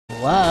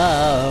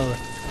Whoa,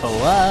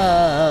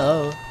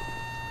 whoa,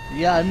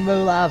 young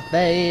moolah,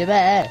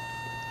 baby.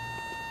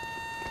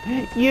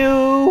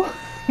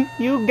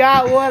 You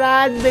got what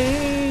I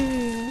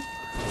need.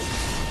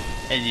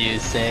 And you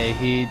say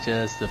he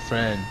just a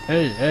friend.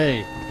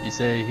 Hey, you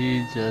say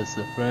he's just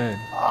a friend.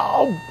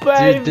 Oh,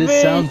 baby, dude,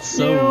 this sounds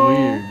so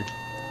weird.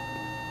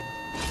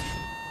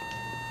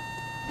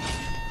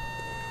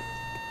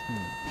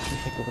 You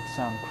think it would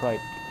sound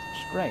quite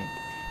strange,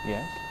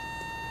 yes?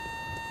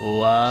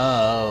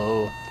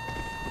 Whoa.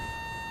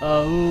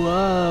 Oh,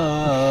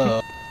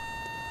 whoa.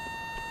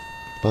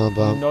 Bum,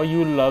 bum. You know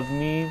you love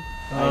me.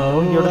 I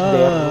know you're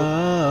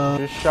there.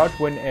 Just shout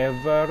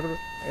whenever,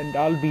 and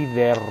I'll be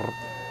there.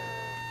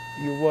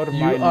 You are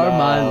my love. You are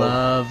my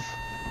love.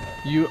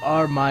 You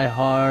are my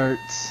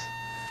heart.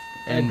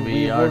 And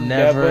we are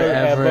never,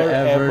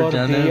 ever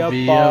gonna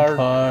be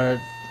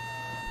apart.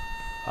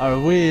 Are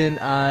we an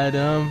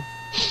item?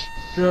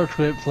 Girl,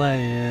 quit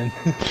playing.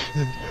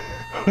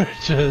 We're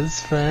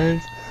just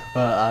friends.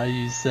 What are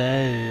you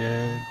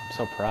saying? I'm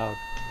so proud.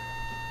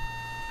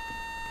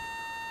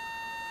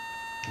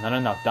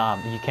 No,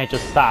 Dom. You can't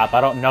just stop.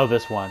 I don't know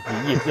this one.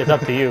 It's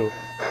up to you.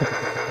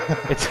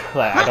 It's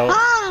like, I don't...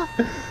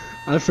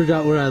 I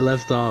forgot where I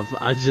left off.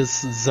 I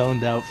just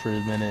zoned out for a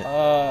minute.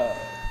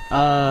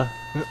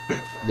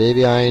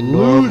 Maybe I ain't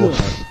normal.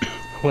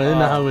 When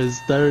I was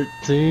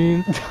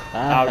 13,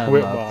 I had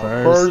quit my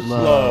first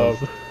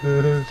love.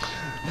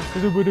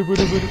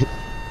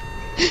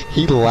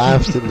 He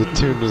laughed in the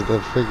tune of the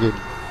friggin'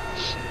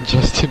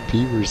 Justin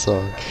Bieber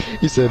song.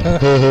 He said,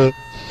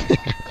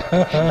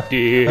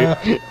 Ew.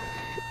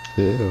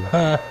 Ew.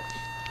 Alright,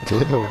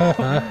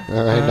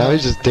 now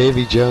he's just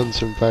Davy Jones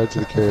from Pirates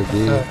of the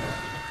Caribbean.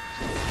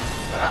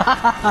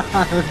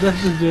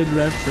 That's a good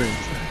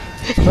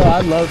reference. Bro, I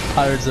love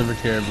Pirates of the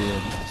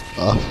Caribbean.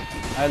 Oh.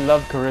 I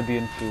love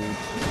Caribbean food.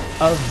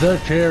 Of the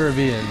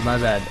Caribbean, my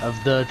bad.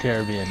 Of the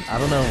Caribbean. I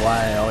don't know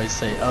why I always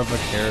say of a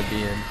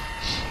Caribbean.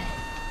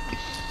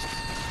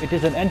 It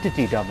is an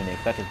entity,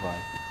 Dominic, that is why.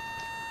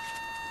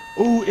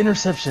 Ooh,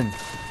 interception.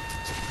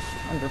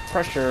 Under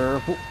pressure.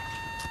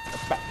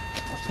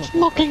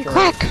 Smoking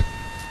crack!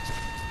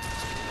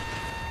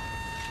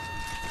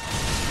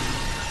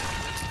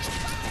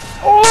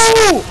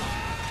 Oh!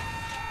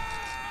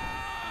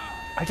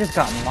 I just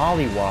got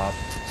mollywopped,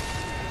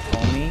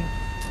 homie.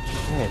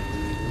 Shit.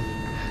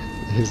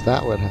 Is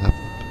that what happened?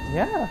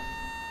 Yeah.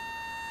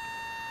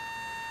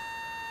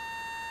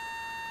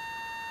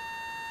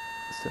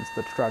 Since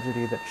the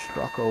tragedy that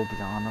struck Old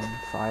Yharnam,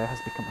 fire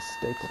has become a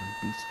staple in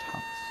Beast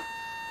House.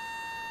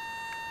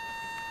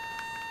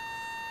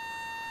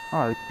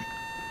 Oh,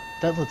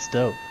 that looks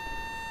dope.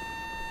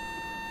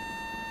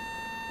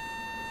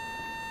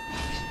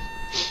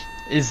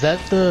 Is that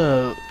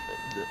the...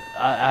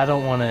 I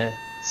don't want to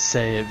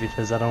say it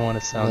because I don't want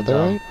to sound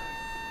dumb. Netherite?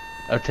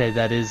 Okay,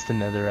 that is the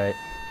netherite.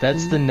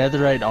 That's the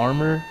netherite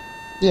armor?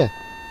 Yeah.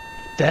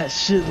 That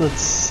shit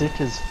looks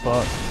sick as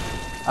fuck.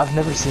 I've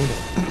never seen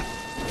it.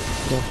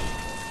 Yeah.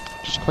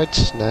 Just quite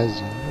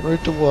snazzy. Or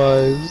it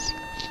was.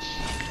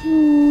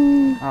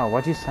 Oh,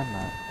 why'd you send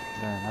that?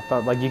 Man, I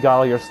thought like you got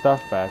all your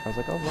stuff back. I was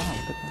like, oh wow,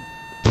 look at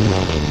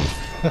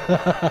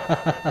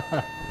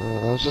that. I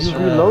was just You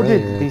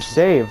reloaded the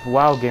save.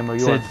 Wow, gamer,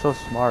 you are so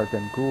smart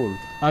and cool.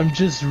 I'm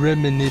just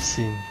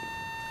reminiscing.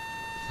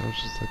 I was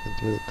just looking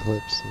through the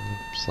clips and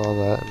I saw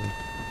that and I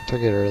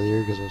took it earlier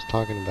because I was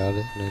talking about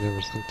it and I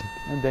never sent it.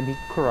 And then he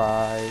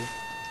cried.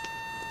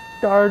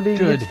 Darling,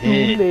 Good it's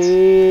hit. too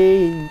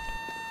late.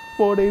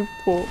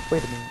 44.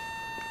 Wait a minute.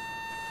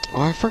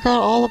 Oh, I forgot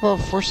all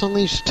about Force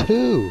Unleashed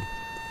 2.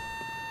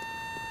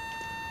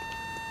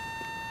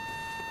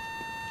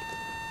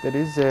 There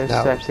is a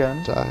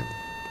second. Time.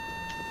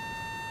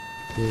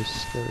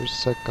 Yes, there's a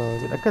second.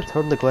 Dude, I could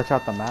totally glitch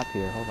out the map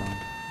here. Hold on.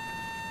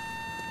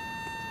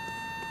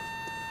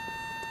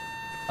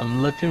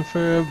 I'm looking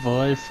for a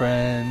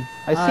boyfriend.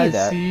 I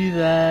see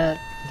that.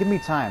 Give me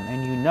time,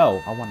 and you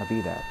know I want to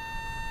be that.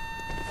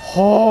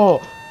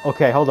 Oh!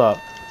 Okay, hold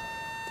up.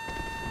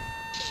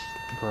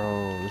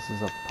 Bro, this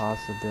is a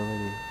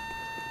possibility.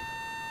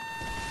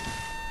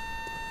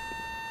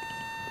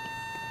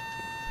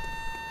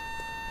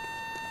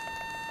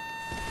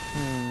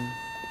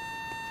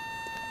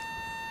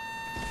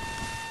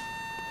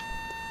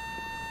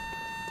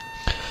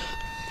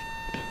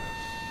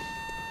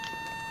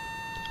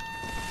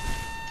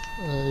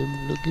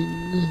 I'm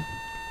looking.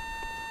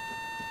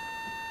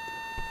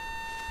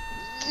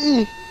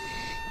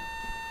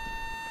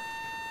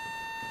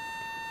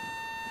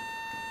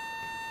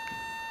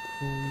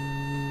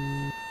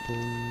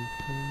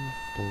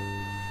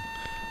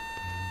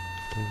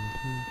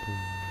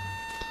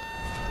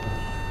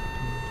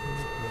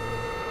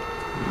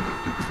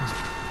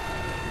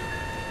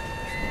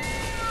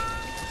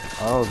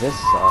 Oh, this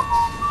sucks.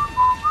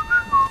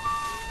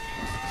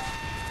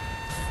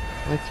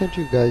 Why can't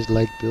you guys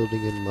like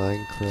building in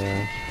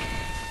Minecraft?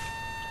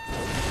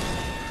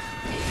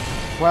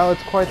 Well,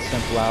 it's quite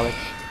simple, Alex.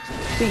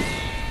 See,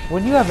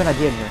 when you have an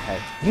idea in your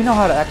head, you know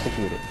how to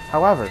execute it.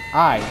 However,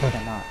 I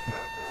cannot.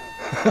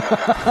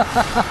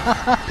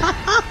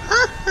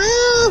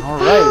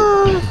 Alright.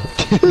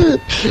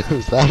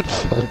 Was that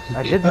funny?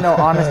 I didn't know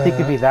honesty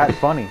could be that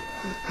funny.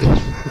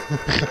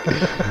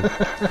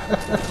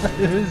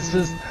 It was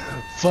just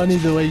funny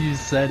the way you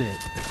said it.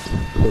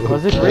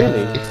 Was it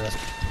really?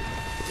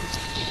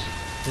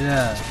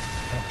 Yeah,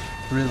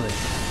 really.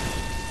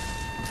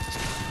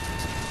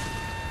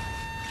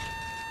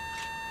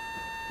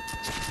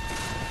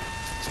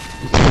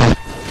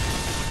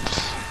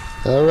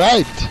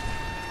 Alright.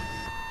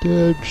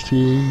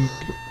 Dancing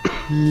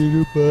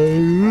in my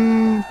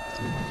room.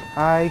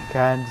 I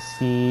can't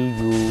see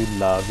you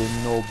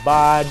loving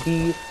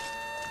nobody.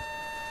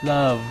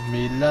 Love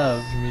me,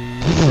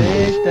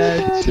 say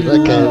that you Dude, I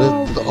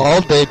love can't. me.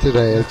 All day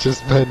today, I've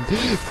just been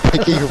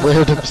picking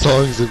random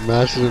songs and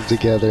mashing them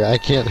together. I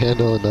can't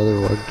handle another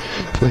one.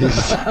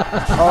 Please.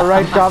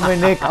 Alright,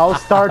 Dominic, I'll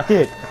start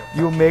it.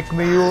 You make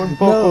me un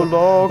poco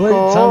loco.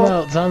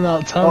 Wait, time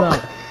out.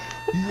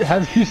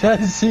 Have you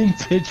guys seen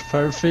Pitch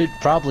Perfect?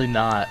 Probably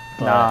not.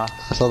 But... Nah.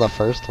 I saw the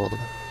first one.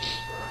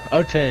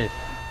 Okay.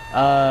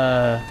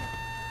 I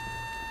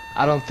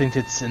don't think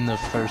it's in the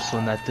first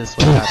one that this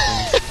one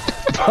happens.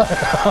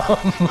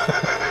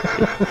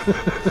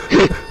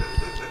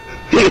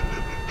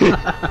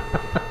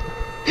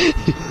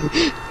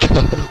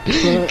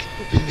 But,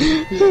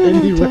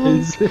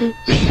 anyways.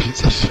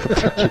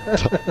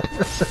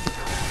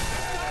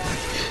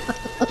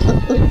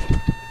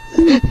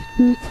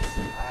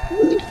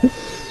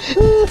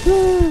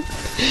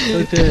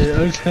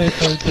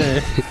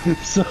 Okay.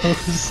 So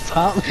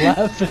stop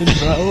laughing,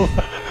 bro.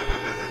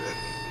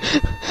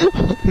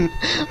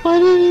 Why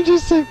didn't you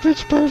just say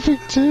Pitch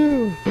Perfect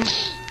too?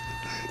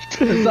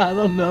 Cause I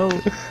don't know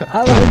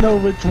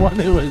which one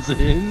it was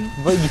in.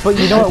 But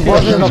you know it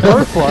wasn't in the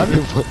first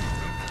one.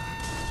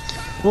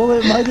 Well,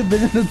 it might have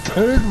been in the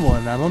third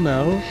one. I don't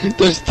know.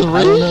 There's 3?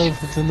 I don't know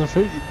if it's in the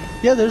first.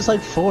 Yeah, there's like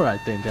 4, I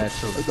think,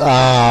 actually.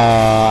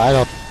 I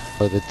don't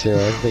know the 2.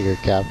 I think you're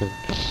capping.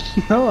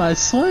 No, I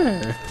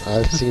swear.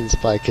 I've seen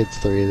Spy Kids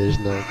 3. There's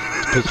no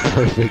Pitch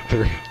Perfect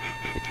 3.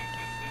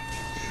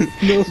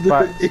 No,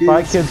 Spy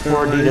Kids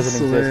 4D I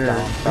doesn't swear. exist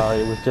now. I'm sorry.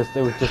 It was just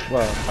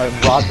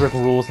Roderick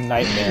Rules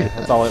nightmare.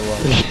 That's all it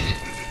was.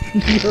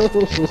 No,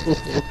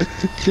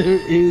 there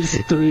is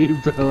 3,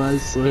 bro. I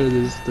swear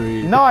there's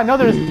 3. No, I know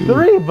there's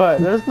 3, but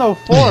there's no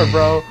 4,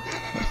 bro.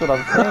 That's what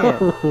I'm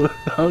saying.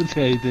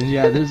 Okay, then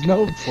yeah, there's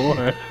no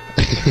 4.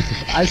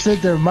 I said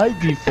there might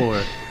be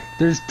 4.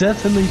 There's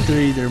definitely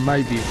 3. There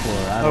might be 4.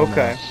 I don't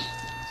know.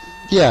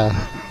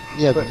 Yeah.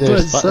 Yeah, But-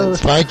 there's but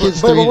Spy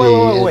Kids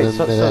 3D Wait. and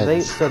then it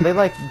ends. So they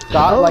like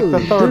got like the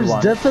third there's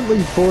one. definitely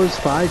 4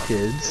 Spy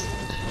Kids.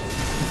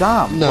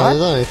 Dom, No, what?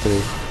 there's only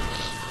 3.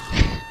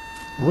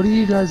 What are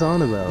you guys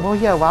on about? Well,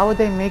 yeah. Why would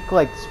they make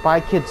like Spy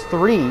Kids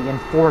 3 in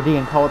 4D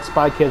and call it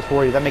Spy Kids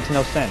 4D? That makes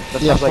no sense.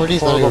 That Yeah, sounds like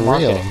 4D's not horrible even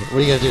real. marketing. What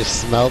are you gonna do?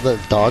 Smell the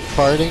dog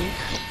farting?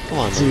 Come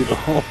on, Dude,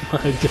 oh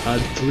my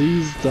god,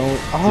 please don't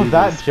Oh, do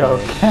that this,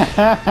 joke. bro.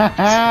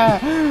 I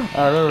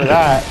remember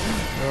that.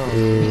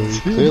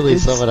 Clearly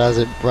it's- someone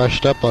hasn't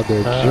brushed up on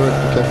their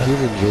Jordan Become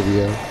Human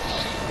video.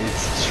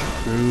 It's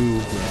true,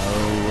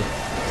 bro.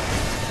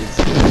 It's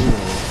true.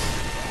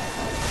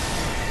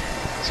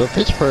 So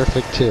Pitch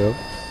Perfect too.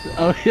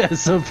 Oh yeah,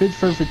 so Pitch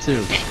Perfect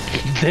 2.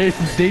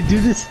 They do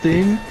this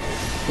thing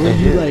where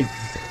you like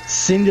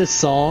sing a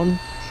song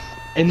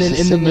and then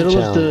in the middle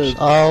of the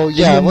Oh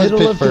yeah, it in the was middle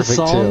Pitch of the Perfect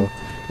song- too.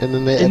 And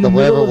then they, in and the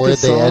whatever middle of the word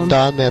they end song-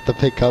 on, they have to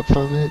pick up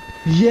from it.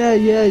 Yeah,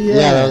 Yeah,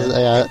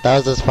 that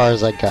was as far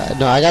as I got.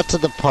 No, I got to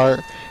the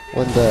part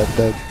when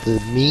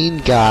the mean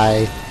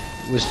guy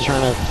was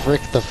trying to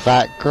frick the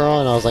fat girl,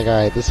 and I was like,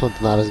 alright, this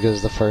one's not as good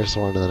as the first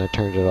one, and then I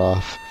turned it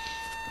off.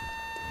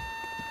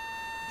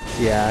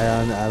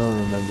 Yeah, I don't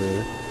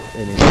remember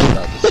anything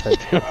about the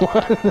second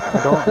one.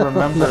 I don't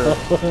remember.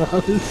 No,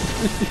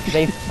 honestly.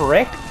 They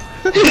fricked?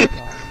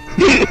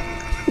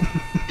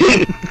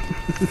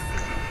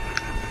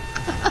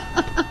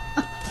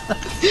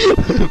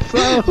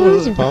 What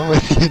is wrong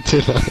with you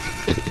tonight?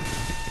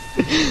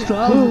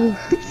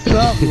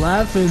 Stop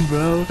laughing,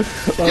 bro,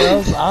 or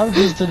else I'm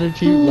just gonna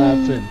keep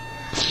laughing.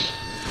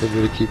 I'm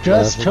gonna keep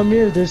Just laughing. come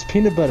here. There's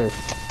peanut butter.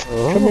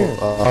 Come here.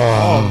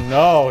 Oh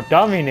no,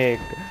 Dominic.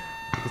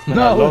 It's been a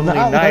No, lonely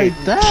not night. like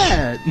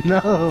that.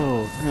 No,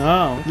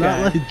 Oh, okay.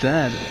 not like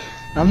that.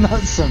 I'm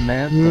not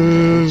Samantha.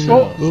 Bro.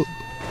 Chill. Oh.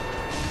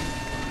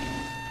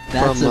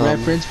 That's From, a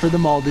reference for the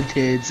Malden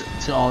kids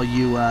to all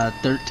you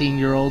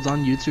 13-year-olds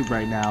on YouTube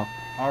right now.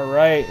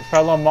 Alright,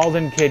 fellow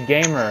Malden kid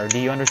gamer, do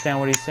you understand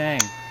what he's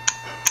saying?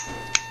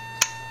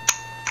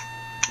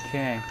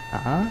 Okay.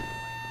 Uh-huh.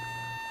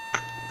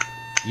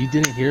 You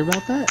didn't hear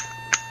about that?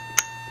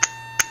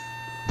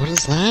 What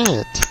is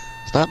that?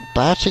 Stop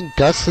bashing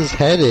Gus's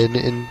head in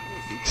and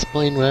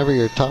explain whatever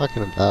you're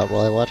talking about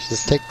while I watch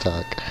this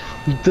TikTok.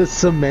 The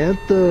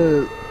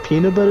Samantha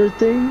peanut butter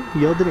thing?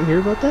 Y'all didn't hear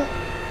about that?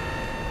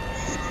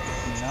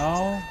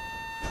 No?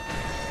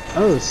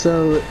 Oh,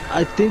 so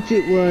I think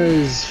it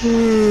was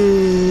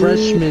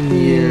freshman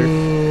year.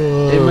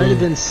 It might have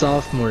been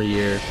sophomore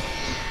year.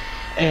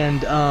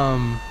 And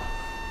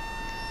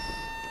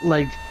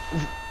like,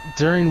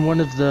 during one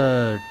of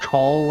the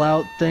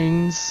call-out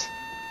things,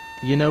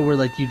 you know, where,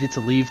 like, you get to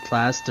leave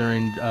class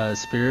during,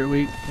 Spirit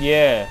Week?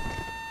 Yeah.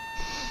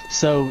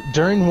 So,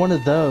 during one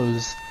of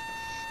those,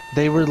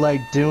 they were,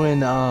 like, doing,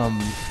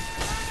 $1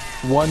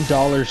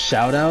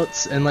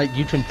 shoutouts, and, like,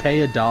 you can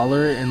pay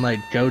 $1 and,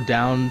 like, go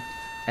down,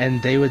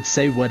 and they would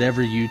say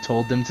whatever you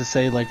told them to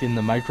say, like, in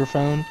the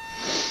microphone.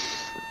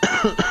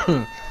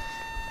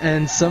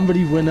 And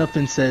somebody went up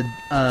and said,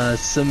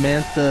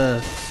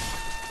 Samantha,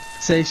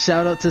 say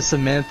shout out to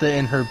Samantha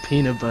and her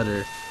peanut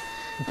butter.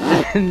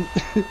 And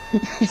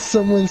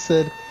someone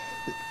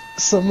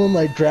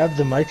like grabbed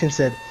the mic and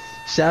said,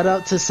 shout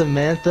out to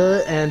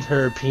Samantha and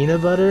her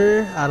peanut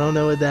butter. I don't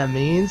know what that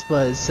means,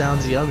 but it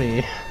sounds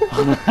yummy.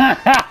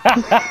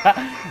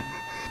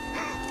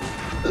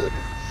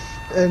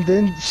 And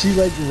then she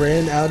like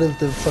ran out of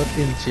the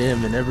fucking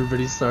gym and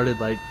everybody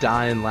started like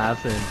dying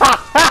laughing.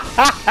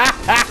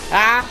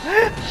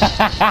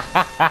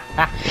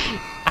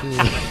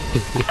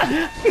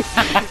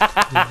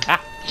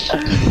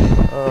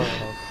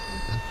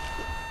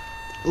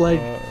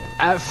 Like,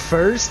 at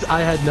first,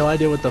 I had no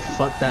idea what the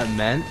fuck that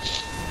meant.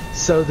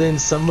 So then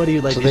somebody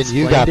like so then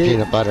you got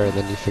peanut butter and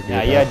then you figured it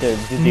out. Yeah, you had to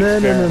do the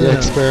experiment. The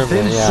experiment,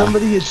 then yeah.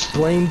 somebody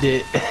explained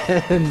it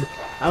and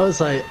I was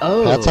like,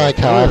 oh. That's like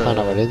how I found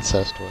out what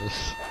incest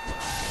was.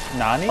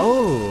 Nani?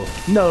 Oh,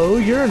 no,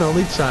 you're an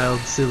only child,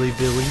 silly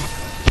Billy.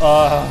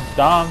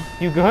 Dom,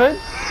 you good?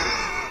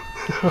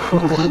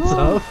 What's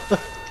up?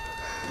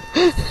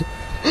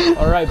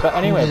 Alright, but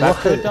anyway,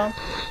 back to it, Dom.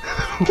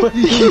 What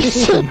do you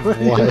mean?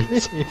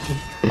 What?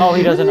 Oh,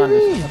 he doesn't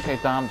understand. Okay,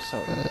 Dom,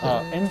 so,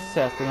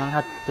 incest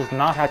does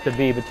not have to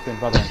be between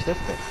brother and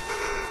sister.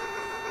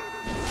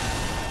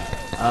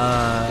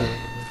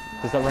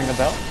 Does that ring a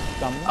bell,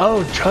 Dom?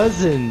 Oh,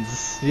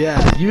 cousins.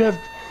 Yeah, you have...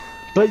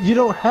 But you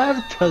don't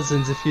have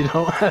cousins if you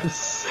don't have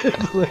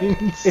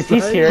siblings. Is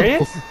he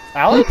serious?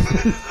 Alex?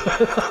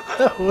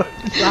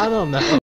 I don't know.